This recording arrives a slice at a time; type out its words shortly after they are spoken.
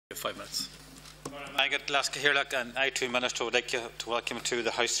5 minutes. I get Gallagher, and I too, Minister, would like to welcome you to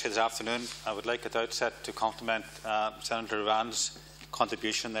the House this afternoon. I would like at the outset to compliment Senator Rann's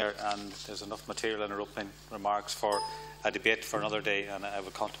contribution there, and there's enough material in her opening remarks for a debate for another day, and I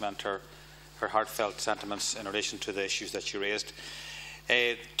would compliment her heartfelt sentiments in relation to the issues that she raised.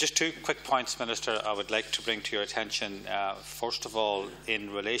 Just 2 quick points, Minister, I would like to bring to your attention. First of all,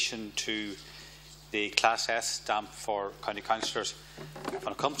 in relation to the Class S stamp for county councillors.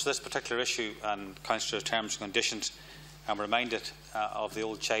 When it comes to this particular issue and councillors' terms and conditions, I'm reminded of the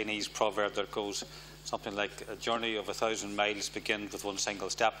old Chinese proverb that goes something like, "A journey of 1,000 miles begins with one single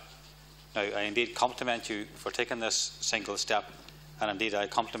step." Now, I indeed compliment you for taking this single step, and indeed I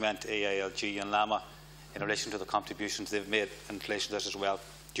compliment AILG and LAMA in relation to the contributions they've made in relation to this as well.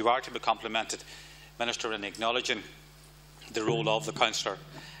 You are to be complimented, Minister, in acknowledging the role of the councillor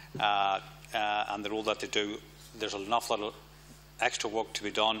and the role that they do. There's an awful lot of extra work to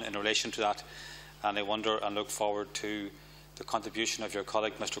be done in relation to that, and I wonder and look forward to the contribution of your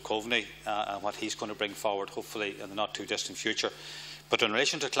colleague Mr Coveney and what he's going to bring forward, hopefully in the not too distant future. But in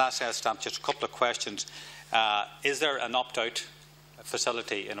relation to Class S stamp, just a couple of questions. Is there an opt-out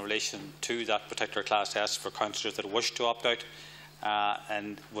facility in relation to that particular Class S for councillors that wish to opt out?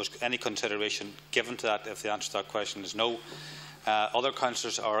 And was any consideration given to that? If the answer to that question is no. Other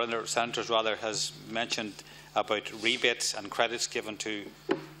councillors, or other senators rather, has mentioned about rebates and credits given to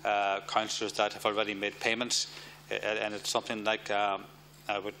councillors that have already made payments, and it's something like I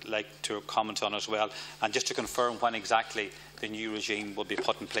would like to comment on as well. And just to confirm when exactly the new regime will be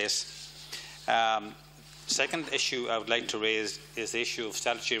put in place. Second issue I would like to raise is the issue of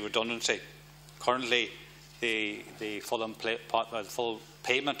statutory redundancy. Currently, the full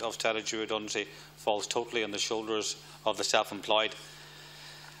payment of statutory redundancy falls totally on the shoulders of the self-employed.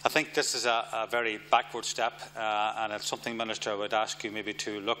 I think this is a very backward step, and it's something, Minister, I would ask you maybe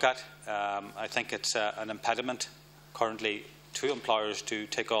to look at. I think it's an impediment currently to employers to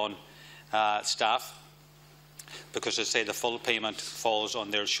take on staff, because, as I say, the full payment falls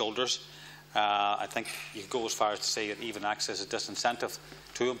on their shoulders. I think you could go as far as to say it even acts as a disincentive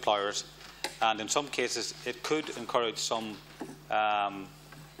to employers, and in some cases it could encourage some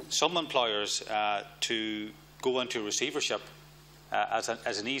employers to go into receivership as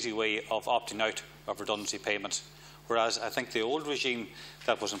an easy way of opting out of redundancy payments. Whereas I think the old regime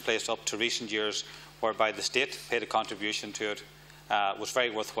that was in place up to recent years, whereby the state paid a contribution to it, was very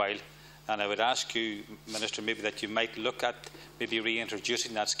worthwhile. And I would ask you, Minister, maybe that you might look at maybe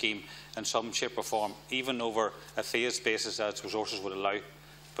reintroducing that scheme in some shape or form, even over a phased basis as resources would allow.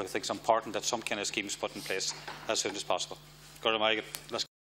 But I think it's important that some kind of scheme is put in place as soon as possible.